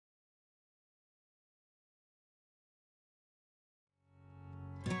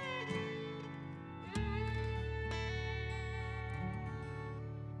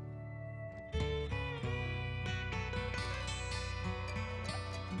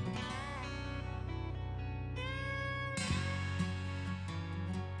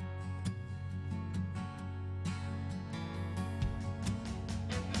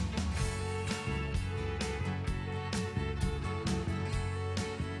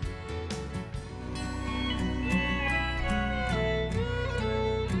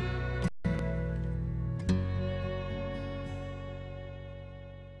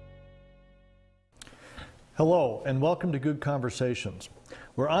Hello and welcome to Good Conversations.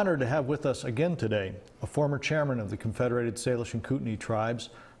 We're honored to have with us again today a former chairman of the Confederated Salish and Kootenai tribes,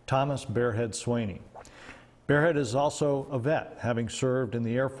 Thomas Bearhead Swaney. Bearhead is also a vet, having served in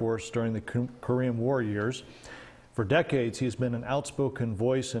the Air Force during the Korean War years. For decades, he has been an outspoken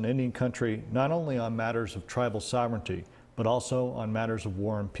voice in Indian country, not only on matters of tribal sovereignty, but also on matters of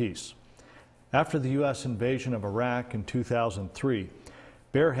war and peace. After the U.S. invasion of Iraq in 2003,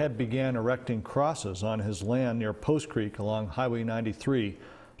 Bearhead began erecting crosses on his land near Post Creek along Highway 93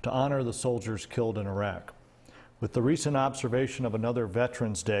 to honor the soldiers killed in Iraq. With the recent observation of another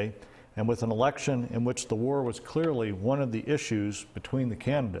Veterans Day, and with an election in which the war was clearly one of the issues between the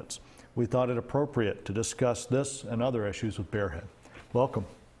candidates, we thought it appropriate to discuss this and other issues with Bearhead. Welcome.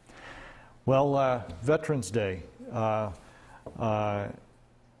 Well, Veterans Day,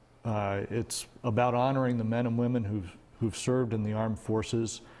 it's about honoring the men and women who've served in the armed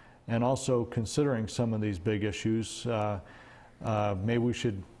forces, and also considering some of these big issues. Maybe we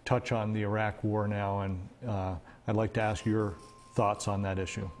should touch on the Iraq War now, and I'd like to ask your thoughts on that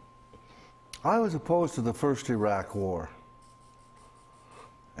issue. I was opposed to the first Iraq War,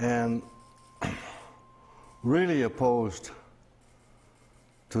 and really opposed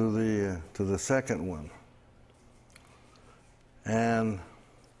to the second one. And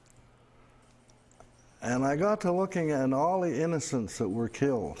I got to looking at all the innocents that were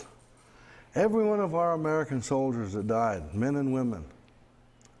killed. Every one of our American soldiers that died, men and women,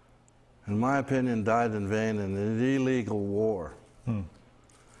 in my opinion, died in vain in an illegal war.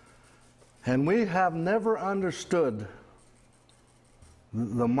 And we have never understood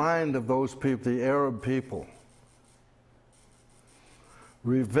the mind of those people, the Arab people.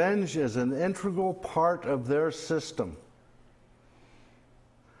 Revenge is an integral part of their system.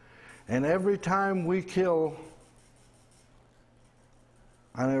 And every time we kill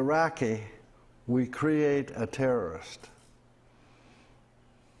an Iraqi, we create a terrorist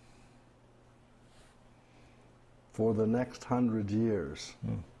for the next 100 years.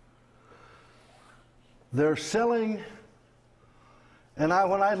 They're selling, and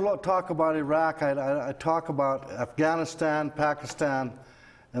when I talk about Iraq, I talk about Afghanistan, Pakistan,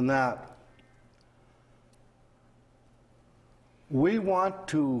 and that. We want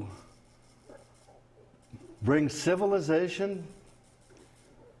to bring civilization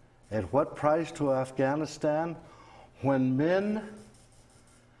at what price to Afghanistan when men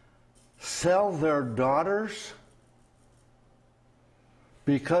sell their daughters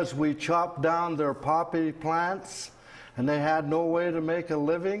because we chopped down their poppy plants and they had no way to make a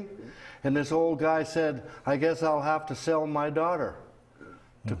living? And this old guy said, I guess I'll have to sell my daughter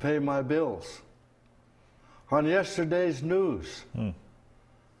to pay my bills. On yesterday's news,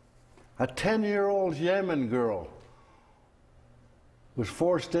 a 10-year-old Yemen girl was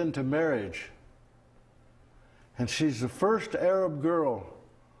forced into marriage, and she's the first Arab girl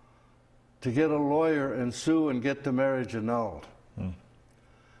to get a lawyer and sue and get the marriage annulled.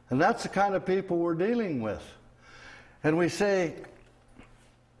 And that's the kind of people we're dealing with. And we say,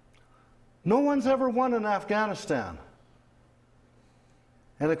 no one's ever won in Afghanistan.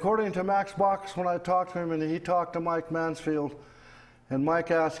 And according to Max Baucus, when I talked to him, and he talked to Mike Mansfield, and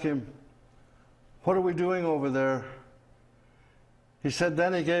Mike asked him, what are we doing over there? He said,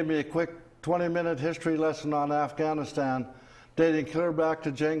 then he gave me a quick 20-minute history lesson on Afghanistan, dating clear back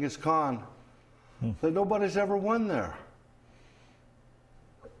to Genghis Khan. That nobody's ever won there.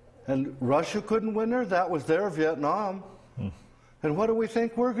 And Russia couldn't win there? That was their Vietnam. And what do we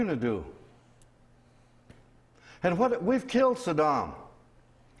think we're going to do? And we've killed Saddam.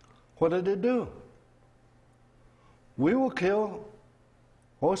 What did it do? We will kill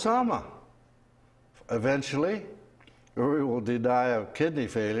Osama eventually, or we will die of kidney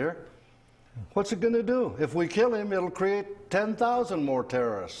failure. What's it going to do? If we kill him, it'll create 10,000 more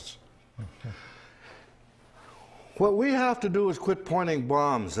terrorists. What we have to do is quit pointing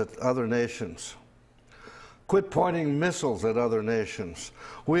bombs at other nations. Quit pointing missiles at other nations.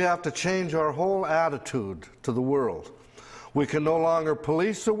 We have to change our whole attitude to the world. We can no longer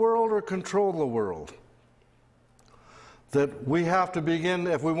police the world or control the world. That we have to begin,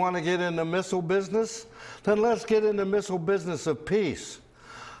 if we want to get in the missile business, then let's get in the missile business of peace,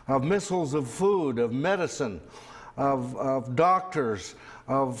 of missiles of food, of medicine, of doctors,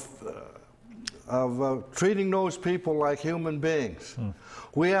 of treating those people like human beings.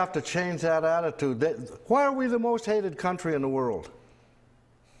 We have to change that attitude. Why are we the most hated country in the world?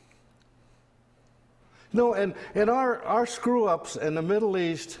 No, and our screw-ups in the Middle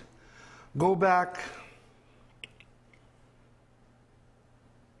East go back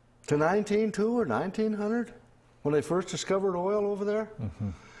to 1902 or 1900, when they first discovered oil over there.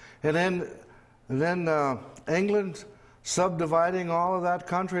 And then And then England subdividing all of that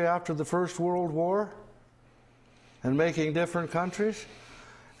country after the First World War and making different countries.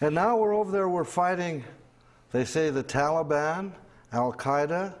 And now we're over there, we're fighting, they say, the Taliban,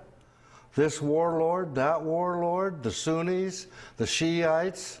 Al-Qaeda, this warlord, that warlord, the Sunnis, the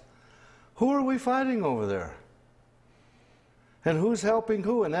Shiites. Who are we fighting over there? And who's helping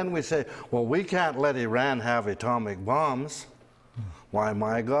who? And then we say, well, we can't let Iran have atomic bombs. Why,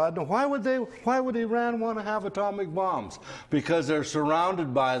 my God, why would Iran want to have atomic bombs? Because they're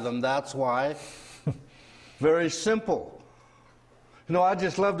surrounded by them, that's why. Very simple. You know, I'd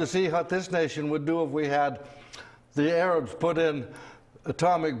just love to see what this nation would do if we had the Arabs put in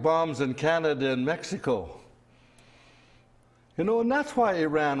atomic bombs in Canada and Mexico. You know, and that's why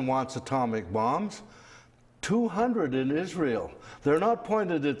Iran wants atomic bombs. 200 in Israel. They're not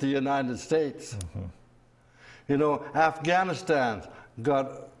pointed at the United States. You know, Afghanistan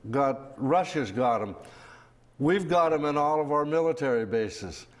Russia's got them. We've got them in all of our military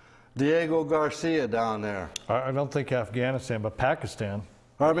bases. Diego Garcia down there. I don't think Afghanistan, but Pakistan.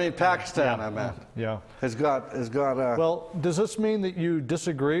 I mean, Pakistan, yeah. I meant. Yeah. Has got Well, does this mean that you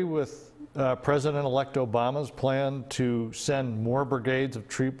disagree with President-elect Obama's plan to send more brigades of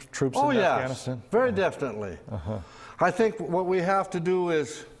troops into Afghanistan? Very definitely. I think what we have to do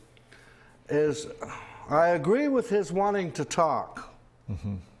is I agree with his wanting to talk.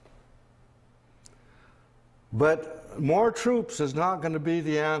 But more troops is not going to be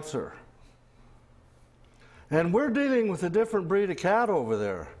the answer. And we're dealing with a different breed of cat over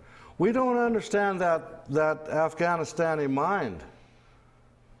there. We don't understand that Afghanistani mind.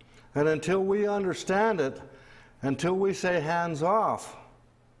 And until we understand it, until we say hands off,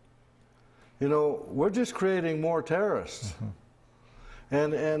 you know, we're just creating more terrorists.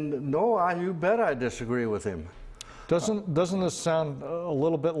 And no, you bet I disagree with him. Doesn't this sound a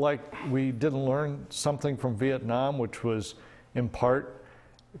little bit like we didn't learn something from Vietnam, which was in part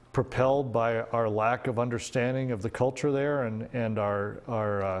propelled by our lack of understanding of the culture there and our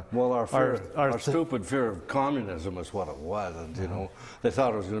stupid fear of communism is what it was, and you know, they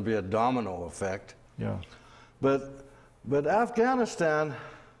thought it was going to be a domino effect. Yeah. But Afghanistan,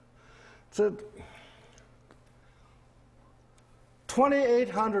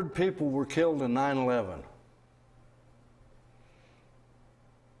 2,800 people were killed in 9/11.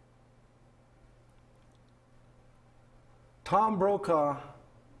 Tom Brokaw,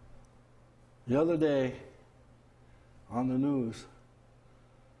 the other day on the news,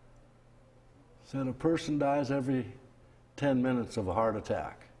 said a person dies every 10 minutes of a heart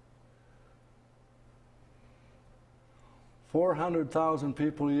attack. 400,000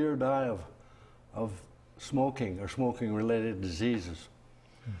 people a year die of smoking or smoking-related diseases.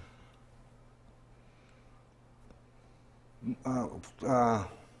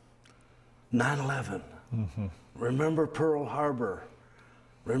 9/11. Remember Pearl Harbor.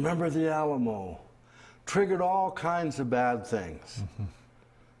 Remember the Alamo. Triggered all kinds of bad things.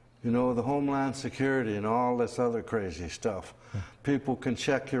 You know, the Homeland Security and all this other crazy stuff. People can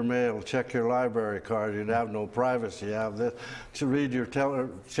check your mail, check your library card. You'd have no privacy. You have this to read your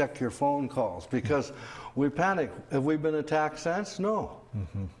check your phone calls because we panic. Have we been attacked since? No.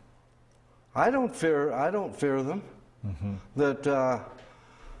 I don't fear them.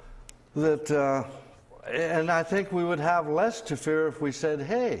 And I think we would have less to fear if we said,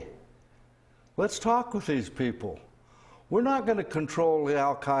 hey, let's talk with these people. We're not going to control the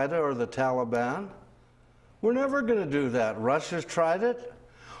Al-Qaeda or the Taliban. We're never going to do that. Russia's tried it.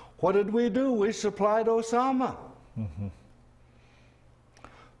 What did we do? We supplied Osama.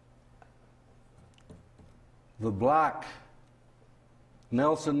 The Black,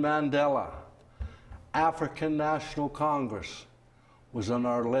 Nelson Mandela, African National Congress was on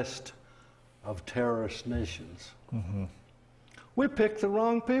our list of terrorist nations. We picked the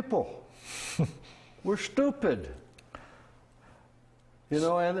wrong people. We're stupid. You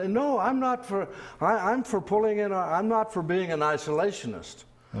know, and no, I'm not for I'm not for being an isolationist.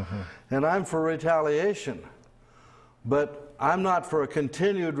 And I'm for retaliation. But I'm not for a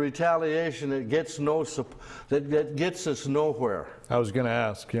continued retaliation that gets that gets us nowhere. I was going to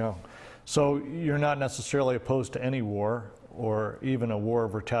ask, yeah. So you're not necessarily opposed to any war or even a war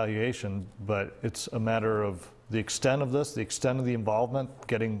of retaliation, but it's a matter of the extent of this, the extent of the involvement,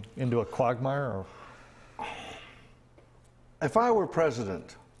 getting into a quagmire? Or? If I were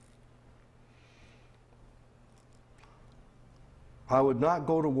president, I would not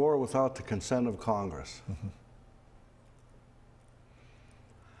go to war without the consent of Congress.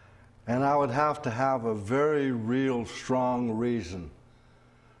 And I would have to have a very real, strong reason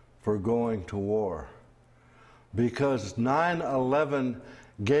for going to war. Because 9/11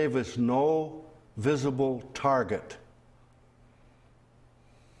 gave us no visible target.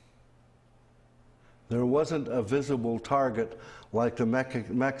 There wasn't a visible target like the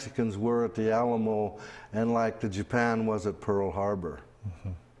Mexicans were at the Alamo and like the Japan was at Pearl Harbor.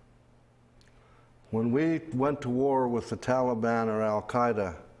 Mm-hmm. When we went to war with the Taliban or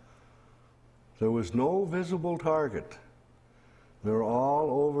Al-Qaeda, there was no visible target. They're all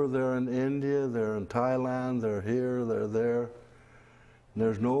over there in India, they're in Thailand, they're here, they're there.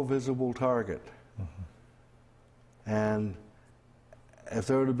 There's no visible target. Mm-hmm. And if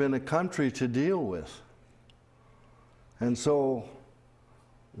there would have been a country to deal with. And so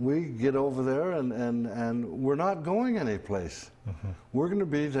we get over there and we're not going anyplace. Mm-hmm. We're going to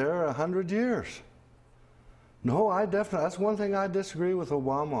be there 100 years. No, I definitely, that's one thing I disagree with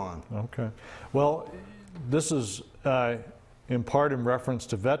Obama on. Okay. Well, this is in part in reference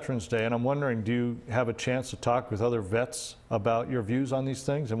to Veterans Day, and I'm wondering, do you have a chance to talk with other vets about your views on these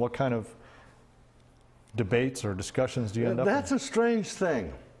things, and what kind of debates or discussions do you end up with? That's a strange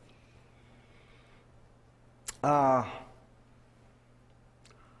thing. I'm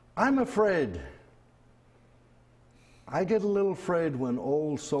afraid. I get a little afraid when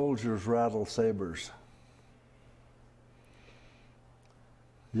old soldiers rattle sabers.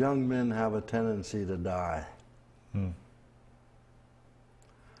 Young men have a tendency to die. Hmm.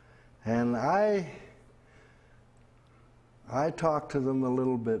 And I talk to them a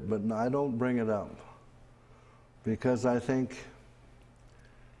little bit, but I don't bring it up because I think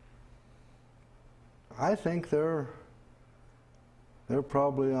they're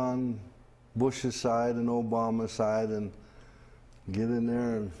probably on Bush's side and Obama's side and get in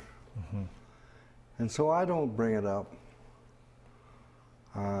there and mm-hmm. And so I don't bring it up.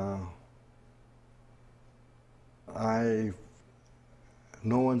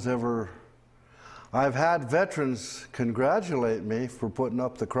 No one's ever. I've had veterans congratulate me for putting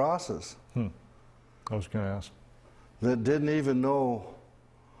up the crosses. I was going to ask. That didn't even know.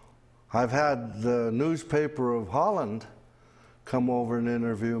 I've had the newspaper of Holland come over and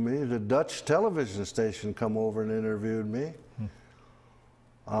interview me. The Dutch television station come over and interviewed me.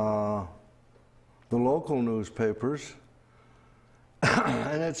 The local newspapers.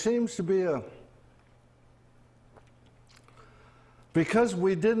 And it seems to be because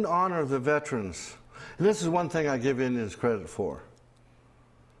we didn't honor the veterans. And this is one thing I give Indians credit for.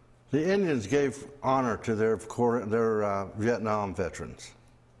 The Indians gave honor to their Vietnam veterans.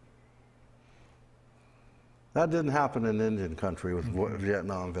 That didn't happen in Indian country with mm-hmm.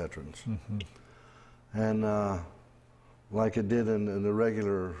 Vietnam veterans. Mm-hmm. And like it did in the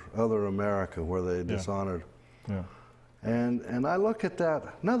regular other America where they dishonored. Yeah. And I look at that,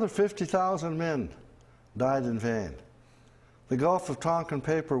 another 50,000 men died in vain. The Gulf of Tonkin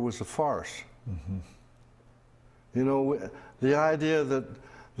paper was a farce. Mm-hmm. You know, the idea that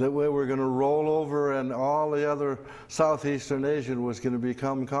we were going to roll over and all the other Southeastern Asia was going to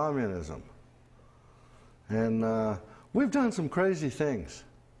become communism. And we've done some crazy things.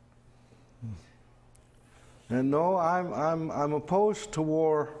 And no, I'm opposed to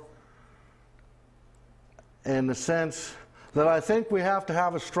war in the sense that I think we have to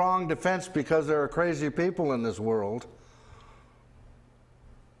have a strong defense because there are crazy people in this world.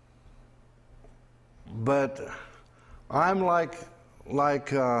 But I'm like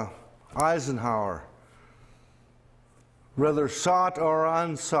Eisenhower. Whether sought or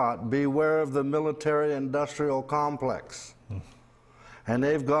unsought, beware of the military-industrial complex. And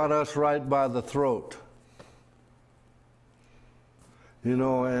they've got us right by the throat. You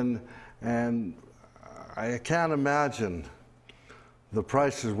know, and I can't imagine the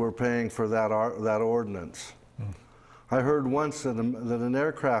prices we're paying for that ordnance. I heard once that an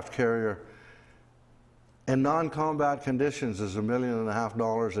aircraft carrier in non-combat conditions is $1.5 million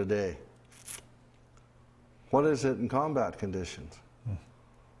a day. What is it in combat conditions?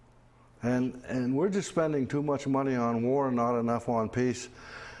 And we're just spending too much money on war and not enough on peace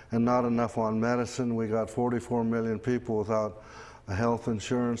and not enough on medicine. We got 44 million people without health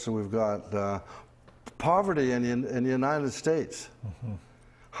insurance, and we've got poverty in the United States. Mm-hmm.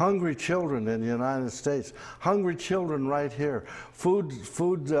 Hungry children in the United States. Hungry children right here. Food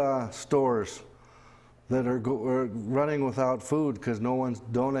stores that are running without food because no one's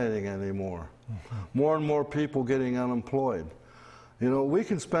donating anymore. Mm-hmm. More and more people getting unemployed. You know, we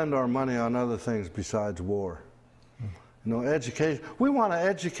can spend our money on other things besides war. You know, education. We want to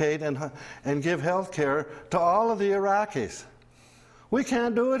educate and give health care to all of the Iraqis. We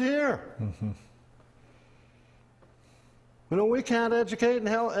can't do it here. Mm-hmm. You know, we can't educate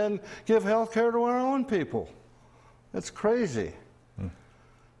and give health care to our own people. That's crazy. Mm.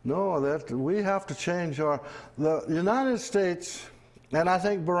 No, we have to change the United States, and I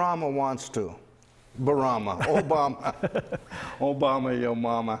think Barama wants to. Obama. Obama, your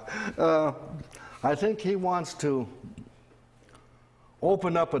mama. I think he wants to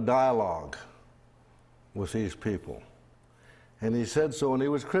open up a dialogue with these people. And he said so, and he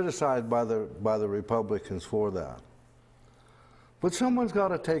was criticized by the Republicans for that. But someone's got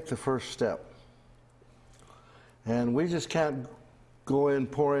to take the first step. And we just can't go in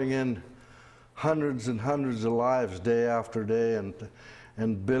pouring in hundreds and hundreds of lives day after day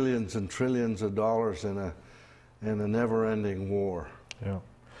and billions and trillions of dollars in a never-ending war. Yeah.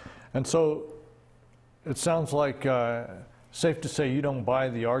 And so it sounds like safe to say you don't buy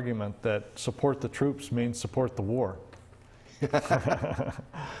the argument that support the troops means support the war.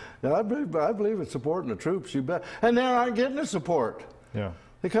 Yeah, I believe in supporting the troops, you bet. And they aren't getting the support. Yeah.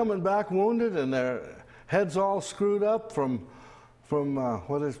 They're coming back wounded and their heads all screwed up from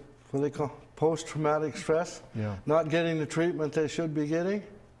what do they call post-traumatic stress? Yeah. Not getting the treatment they should be getting.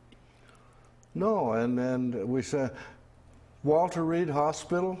 No, and we said Walter Reed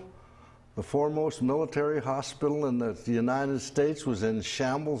Hospital, the foremost military hospital in the United States, was in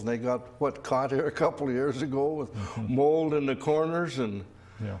shambles. And they got caught here a couple of years ago with mold in the corners and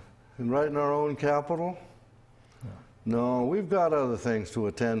right in our own capital. Yeah. No, we've got other things to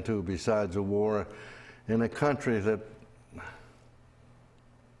attend to besides a war in a country that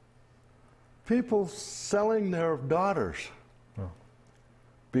people selling their daughters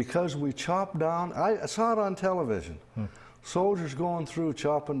because we chop down. I saw it on television. Soldiers going through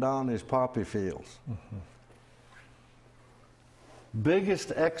chopping down these poppy fields.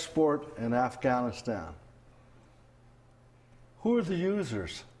 Biggest export in Afghanistan. Who are the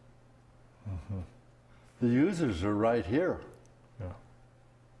users? The users are right here. Yeah.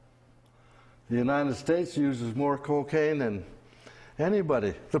 The United States uses more cocaine than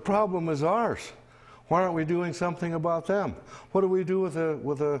anybody. The problem is ours. Why aren't we doing something about them? What do we do with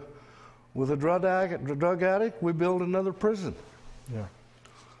a drug addict? We build another prison. Yeah.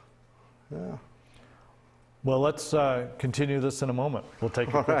 Yeah. Well, let's continue this in a moment. We'll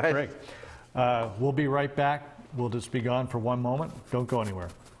take a quick break. We'll be right back. We'll just be gone for one moment. Don't go anywhere.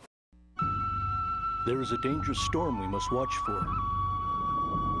 There is a dangerous storm we must watch for.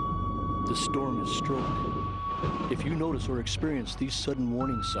 The storm is stroke. If you notice or experience these sudden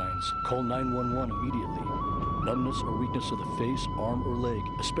warning signs, call 911 immediately. Numbness or weakness of the face, arm, or leg,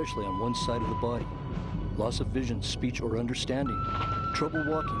 especially on one side of the body. Loss of vision, speech, or understanding. Trouble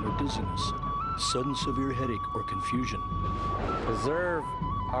walking or dizziness. Sudden severe headache or confusion. Preserve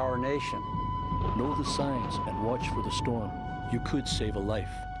our nation. Know the signs and watch for the storm. You could save a life.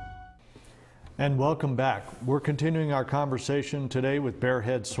 And welcome back. We're continuing our conversation today with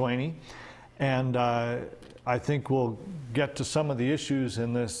Bearhead Swaney, and I think we'll get to some of the issues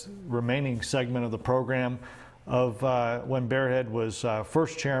in this remaining segment of the program of when Bearhead was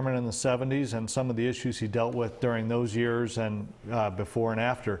first chairman in the 70s and some of the issues he dealt with during those years and before and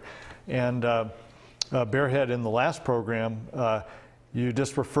after. And Bearhead, in the last program, you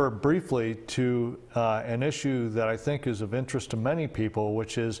just referred briefly to an issue that I think is of interest to many people,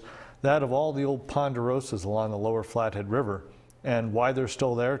 which is that of all the old ponderosas along the lower Flathead River and why they're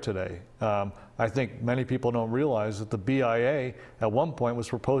still there today. I think many people don't realize that the BIA at one point was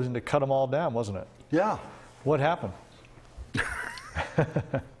proposing to cut them all down, wasn't it? Yeah. What happened?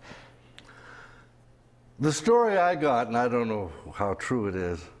 The story I got, and I don't know how true it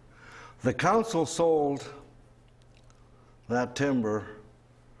is, the council sold that timber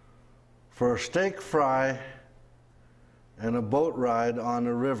for a steak fry and a boat ride on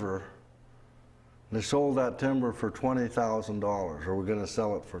the river. They sold that timber for $20,000, or we're going to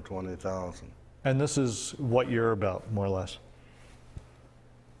sell it for $20,000. And this is what year about, more or less?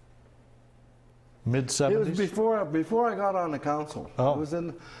 Mid-70s? It was before I got on the council. Oh. It was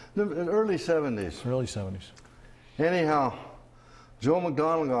in the early 70s. Early 70s. Anyhow, Joe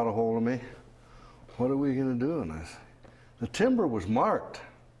McDonald got a hold of me. What are we going to do? And I said, the timber was marked.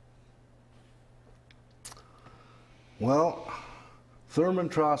 Well, Thurman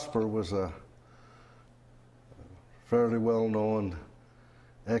Trosper was a fairly well-known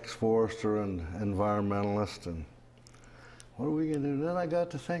ex-forester and environmentalist, and what are we going to do? Then I got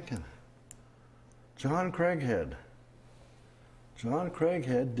to thinking, John Craighead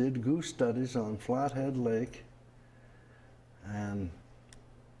did goose studies on Flathead Lake and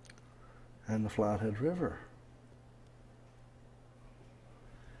the Flathead River.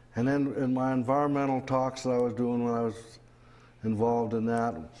 And then in my environmental talks that I was doing when I was involved in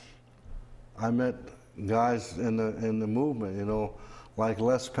that, I met guys in the movement, you know, like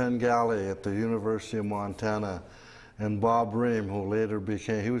Les Pengali at the University of Montana, and Bob Ream, who later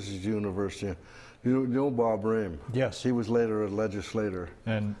became, he was at You know Bob Ream? Yes. He was later a legislator.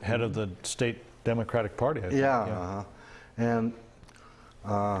 And head of the state Democratic Party, I think. Yeah. And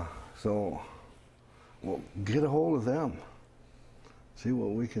so, well, get a hold of them. See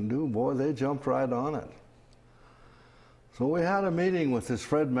what we can do. Boy, they jumped right on it. So we had a meeting with this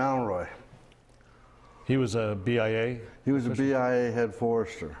Fred Malroy. He was a BIA? He was a BIA head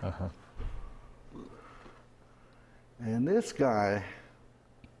forester. And this guy,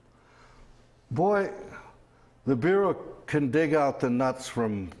 boy, the Bureau can dig out the nuts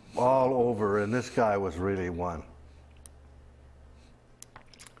from all over, and this guy was really one.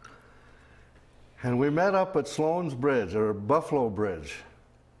 And we met up at Sloan's Bridge, or Buffalo Bridge.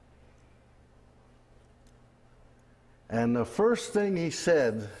 And the first thing he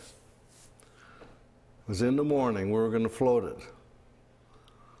said was in the morning, we were going to float it.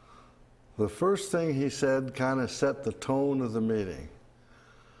 The first thing he said kind of set the tone of the meeting.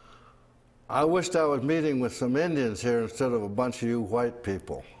 I wished I was meeting with some Indians here instead of a bunch of you white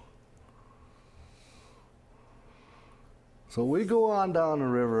people. So we go on down the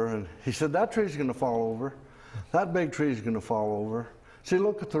river, and he said, that tree's going to fall over. That big tree's going to fall over. See,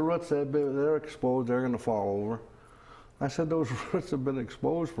 look at the roots, they're exposed, they're going to fall over. I said, those roots have been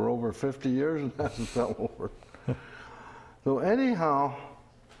exposed for over 50 years and hasn't fell over. So anyhow,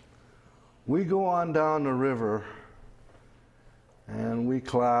 we go on down the river, and we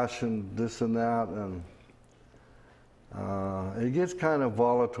clash and this and that, and it gets kind of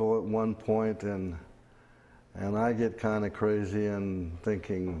volatile at one point, and I get kind of crazy and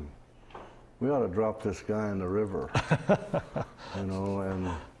thinking, we ought to drop this guy in the river, you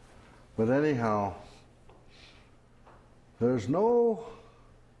know. But anyhow, there's no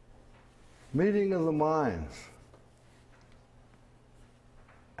meeting of the minds.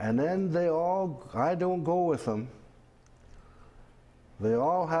 And then they all, I don't go with them, they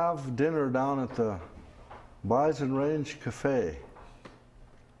all have dinner down at the Bison Range Cafe.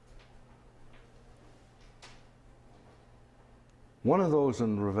 One of those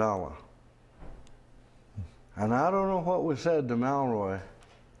in Ravala. And I don't know what was said to Malroy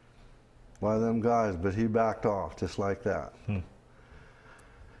by them guys, but he backed off just like that. And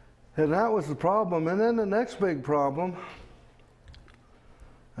that was the problem. And then the next big problem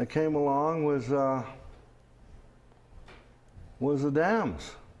that came along was the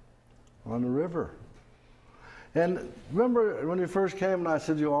dams on the river. And remember when you first came and I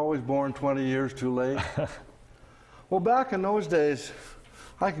said you were always born 20 years too late? Well, back in those days,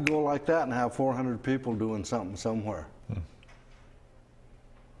 I could go like that and have 400 people doing something somewhere.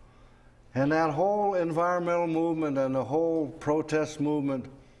 And that whole environmental movement and the whole protest movement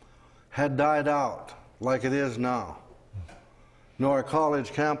had died out like it is now. Nor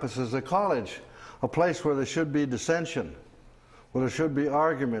college campus is a college, a place where there should be dissension, where there should be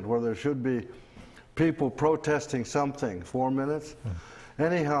argument, where there should be people protesting something, 4 minutes.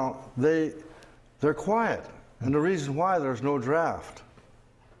 Anyhow, they're quiet. And the reason why, there's no draft.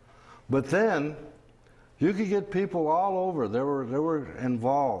 But then, you could get people all over. They were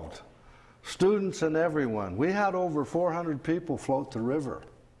involved. Students and everyone. We had over 400 people float the river.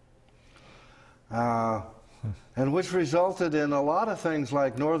 And which resulted in a lot of things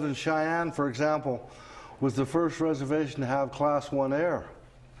like Northern Cheyenne, for example, was the first reservation to have Class 1 air.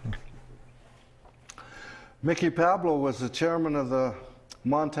 Mickey Pablo was the chairman of the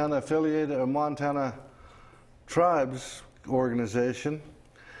Montana affiliated, Montana Tribes organization,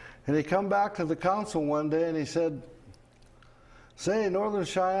 and he come back to the council one day and he said, say, Northern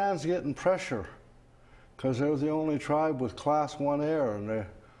Cheyenne's getting pressure because they're the only tribe with Class 1 air, and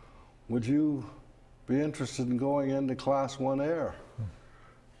would you be interested in going into Class 1 air?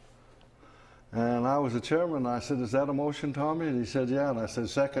 And I was the chairman, and I said, is that a motion, Tommy? And he said, yeah, and I said,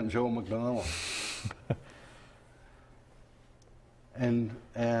 second, Joe McDonald. and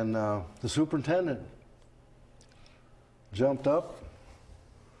the superintendent jumped up,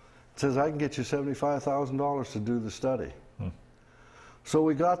 says, I can get you $75,000 to do the study. So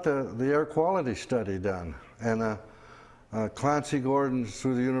we got the air quality study done, and Clancy Gordon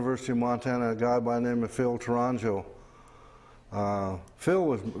through the University of Montana, a guy by the name of Phil Taranjo. Phil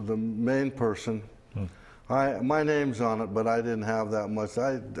was the main person. My name's on it, but I didn't have that much.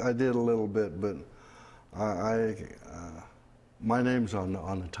 I did a little bit, but my name's on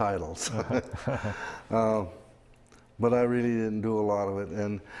the titles. But I really didn't do a lot of it.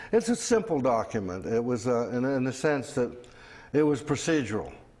 And it's a simple document. It was, in the sense that it was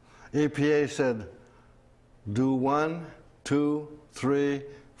procedural. EPA said, do 1, 2, 3,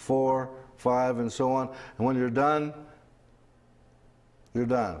 4, 5, and so on. And when you're done, you're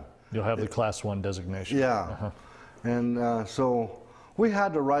done. You'll have the Class 1 designation. Yeah. And so we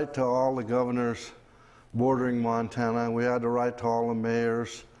had to write to all the governors bordering Montana. We had to write to all the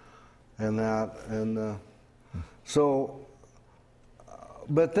mayors and that. And so,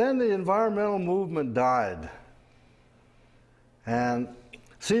 but then the environmental movement died. And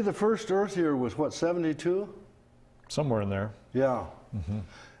see, the first Earth year was what, 72? Somewhere in there. Yeah.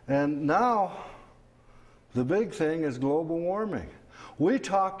 And now the big thing is global warming. We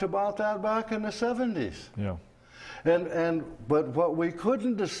talked about that back in the 70s. Yeah. But what we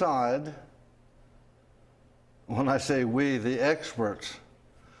couldn't decide, when I say we, the experts,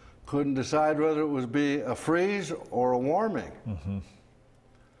 couldn't decide whether it would be a freeze or a warming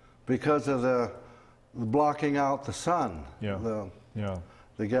because of the blocking out the sun. Yeah.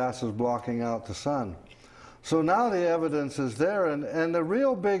 The gases blocking out the sun. So now the evidence is there, and the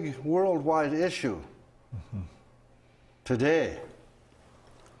real big worldwide issue today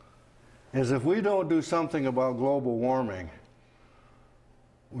is if we don't do something about global warming,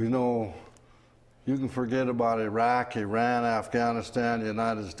 we know you can forget about Iraq, Iran, Afghanistan, the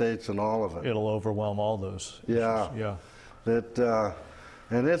United States, and all of it. It'll overwhelm all those issues. Yeah. That,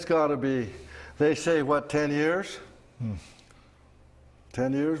 and it's got to be, they say, what, 10 years?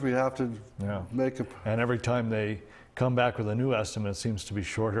 10 years, we have to make a... And every time they come back with a new estimate, it seems to be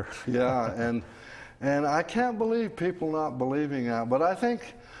shorter. Yeah, and I can't believe people not believing that. But I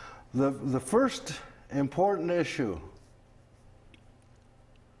think the first important issue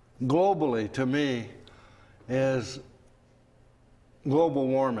globally to me is global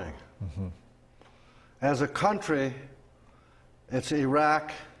warming. As a country, it's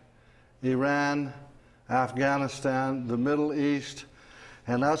Iraq, Iran, Afghanistan, the Middle East,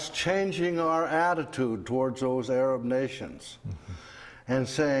 and us changing our attitude towards those Arab nations and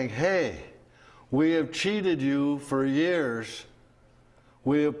saying, hey, we have cheated you for years.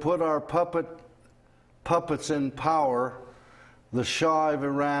 We have put our puppets in power, the Shah of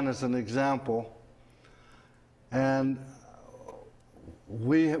Iran as an example, and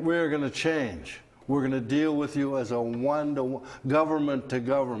we're going to change. We're going to deal with you as a one-to-one, government to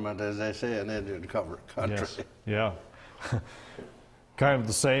government, as they say in Indian country. Yes. Yeah. Kind of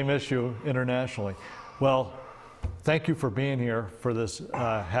the same issue internationally. Well, thank you for being here for this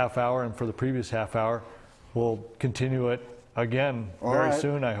half hour and for the previous half hour. We'll continue it again very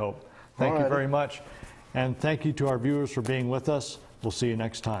soon, I hope. Thank you very much. And thank you to our viewers for being with us. We'll see you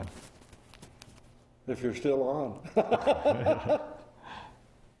next time. If you're still on.